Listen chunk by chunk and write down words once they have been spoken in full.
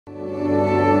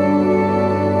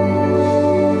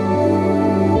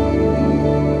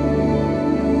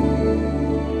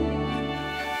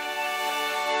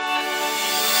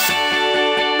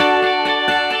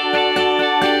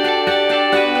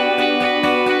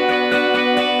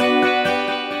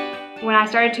I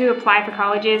started to apply for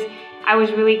colleges, I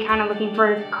was really kind of looking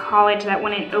for a college that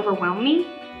wouldn't overwhelm me.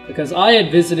 Because I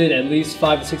had visited at least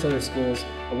 5 to 6 other schools,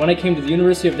 but when I came to the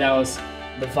University of Dallas,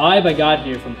 the vibe I got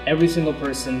here from every single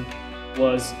person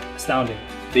was astounding.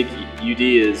 I think UD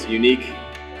is unique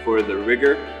for the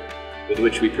rigor with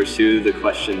which we pursue the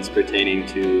questions pertaining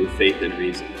to faith and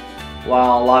reason.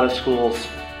 While a lot of schools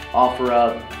offer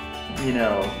up,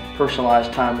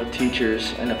 personalized time with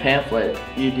teachers and a pamphlet,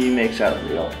 UD makes that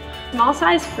real. Small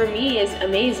size for me is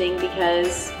amazing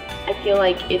because I feel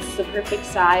like it's the perfect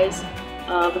size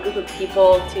of a group of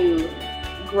people to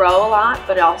grow a lot,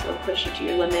 but also push you to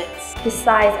your limits. The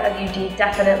size of UD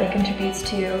definitely contributes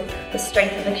to the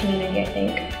strength of the community, I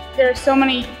think. There are so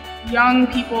many young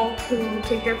people who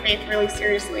take their faith really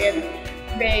seriously, and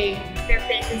their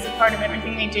faith is a part of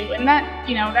everything they do, and that,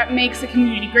 that makes the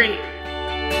community great.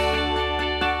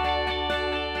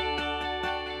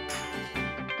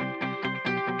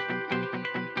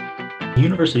 The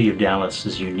University of Dallas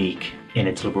is unique in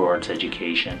its liberal arts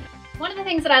education. One of the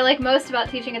things that I like most about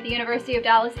teaching at the University of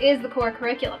Dallas is the core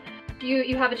curriculum.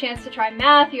 You have a chance to try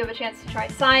math, you have a chance to try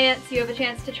science, you have a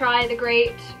chance to try the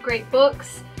great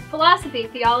books, philosophy,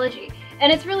 theology.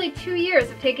 And it's really 2 years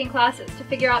of taking classes to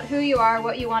figure out who you are,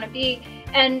 what you want to be,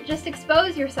 and just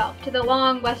expose yourself to the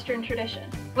long Western tradition.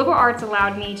 Liberal arts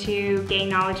allowed me to gain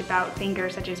knowledge about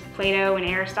thinkers such as Plato and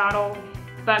Aristotle,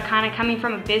 but kind of coming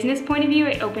from a business point of view,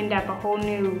 it opened up a whole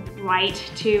new light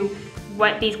to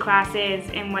what these classes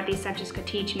and what these subjects could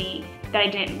teach me that I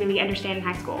didn't really understand in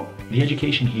high school. The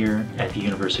education here at the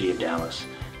University of Dallas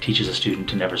teaches a student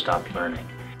to never stop learning.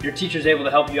 Your teacher's able to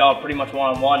help you out pretty much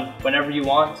one-on-one whenever you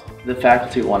want. The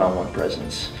faculty one-on-one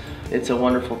presence, it's a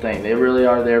wonderful thing. They really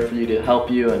are there for you to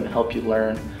help you and help you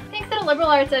learn. I think that a liberal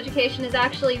arts education is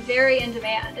actually very in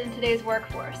demand in today's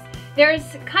workforce.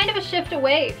 There's kind of a shift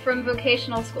away from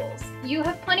vocational schools. You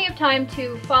have plenty of time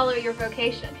to follow your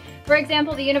vocation. For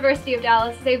example, the University of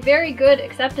Dallas has a very good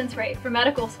acceptance rate for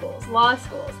medical schools, law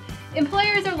schools.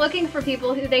 Employers are looking for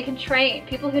people who they can train,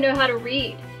 people who know how to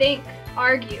read, think,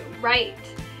 argue, write.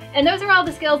 And those are all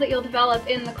the skills that you'll develop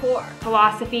in the core.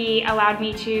 Philosophy allowed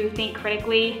me to think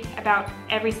critically about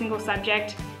every single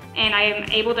subject, and I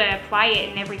am able to apply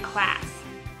it in every class.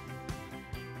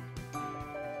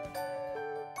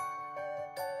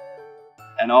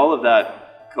 And all of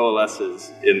that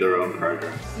coalesces in the Rome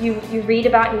program. You read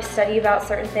about and you study about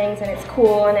certain things, and it's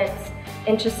cool and it's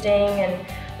interesting,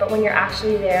 but when you're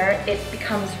actually there, it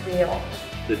becomes real.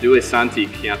 The Due Santi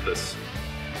campus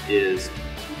is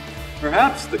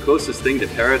perhaps the closest thing to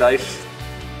paradise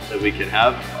that we can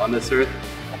have on this earth.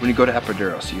 When you go to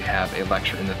Epidaurus, you have a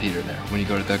lecture in the theater there. When you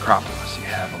go to the Acropolis, you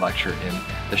have a lecture in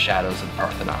the shadows of the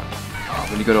Parthenon.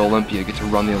 When you go to Olympia, you get to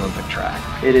run the Olympic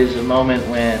track. It is a moment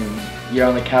when you're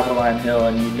on the Capitoline Hill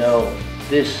and you know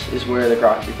this is where the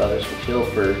Gracchi brothers were killed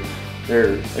for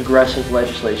their aggressive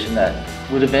legislation that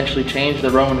would eventually change the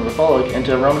Roman Republic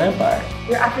into a Roman Empire.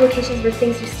 Your applications where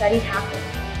things you studied happen.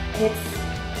 And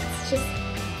it's just,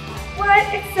 what?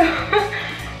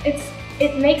 It's so,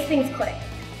 it makes things click.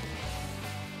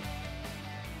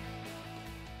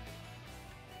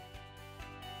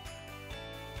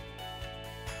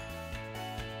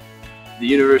 The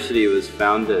university was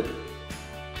founded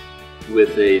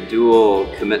with a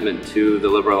dual commitment to the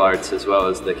liberal arts as well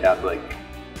as the Catholic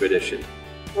tradition.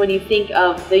 When you think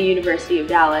of the University of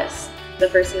Dallas, the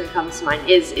first thing that comes to mind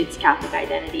is its Catholic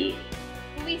identity.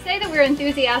 We say that we're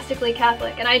enthusiastically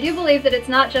Catholic, and I do believe that it's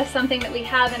not just something that we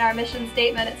have in our mission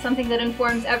statement, it's something that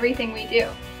informs everything we do.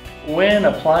 When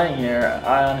applying here,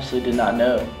 I honestly did not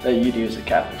know that UD was a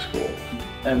Catholic school.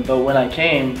 But when I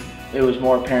came, it was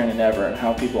more apparent than ever in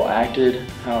how people acted,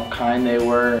 how kind they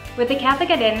were. With the Catholic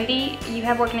identity, you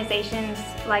have organizations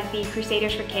like the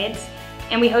Crusaders for Kids,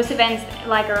 and we host events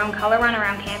like our own color run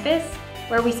around campus,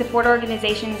 where we support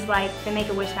organizations like the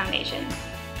Make-A-Wish Foundation.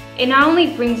 It not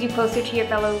only brings you closer to your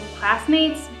fellow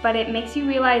classmates, but it makes you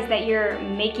realize that you're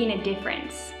making a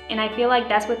difference. And I feel like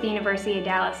that's what the University of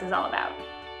Dallas is all about.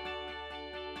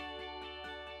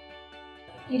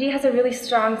 UD has a really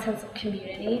strong sense of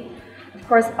community. Of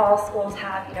course, all schools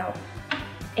have,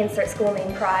 insert school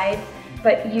name pride,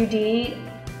 but UD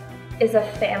is a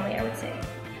family, I would say,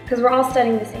 because we're all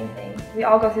studying the same thing. We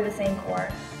all go through the same core.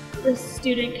 The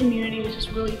student community was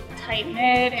just really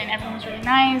tight-knit and everyone was really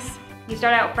nice. You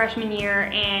start out freshman year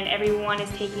and everyone is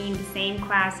taking the same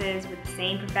classes with the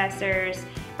same professors,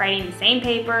 writing the same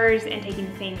papers, and taking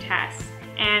the same tests.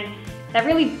 And that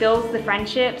really builds the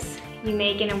friendships you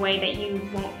make in a way that you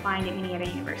won't find at many other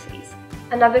universities.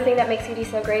 Another thing that makes UD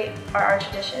so great are our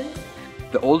traditions.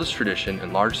 The oldest tradition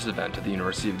and largest event at the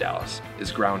University of Dallas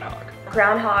is Groundhog.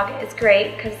 Groundhog is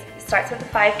great because starts with the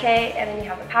 5K, and then you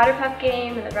have the powder puff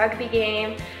game and the rugby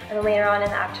game, and then later on in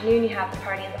the afternoon you have the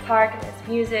party in the park, and there's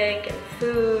music and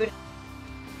food.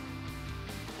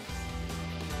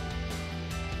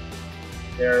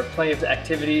 There are plenty of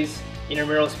activities,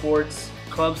 intramural sports,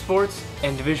 club sports,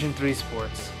 and Division III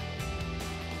sports.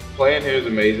 Playing here is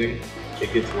amazing.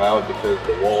 It gets loud because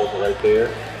the walls are right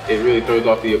there. It really throws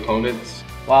off the opponents.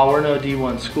 While we're no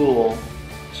D1 school,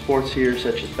 sports here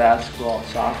such as basketball and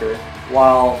soccer,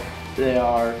 while they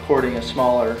are courting a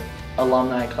smaller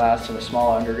alumni class and a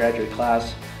smaller undergraduate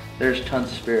class, there's tons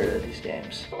of spirit at these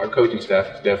games. Our coaching staff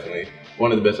is definitely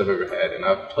one of the best I've ever had, and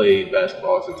I've played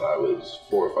basketball since I was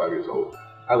 4 or 5 years old.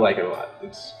 I like it a lot.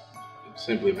 It's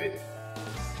simply amazing.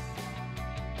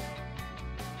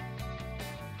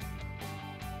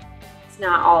 It's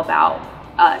not all about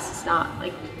us. It's not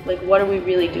like what are we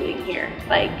really doing here?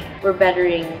 Like, we're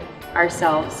bettering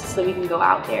ourselves so we can go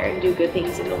out there and do good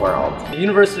things in the world. The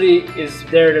university is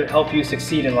there to help you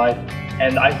succeed in life,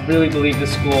 and I really believe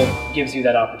this school gives you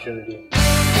that opportunity.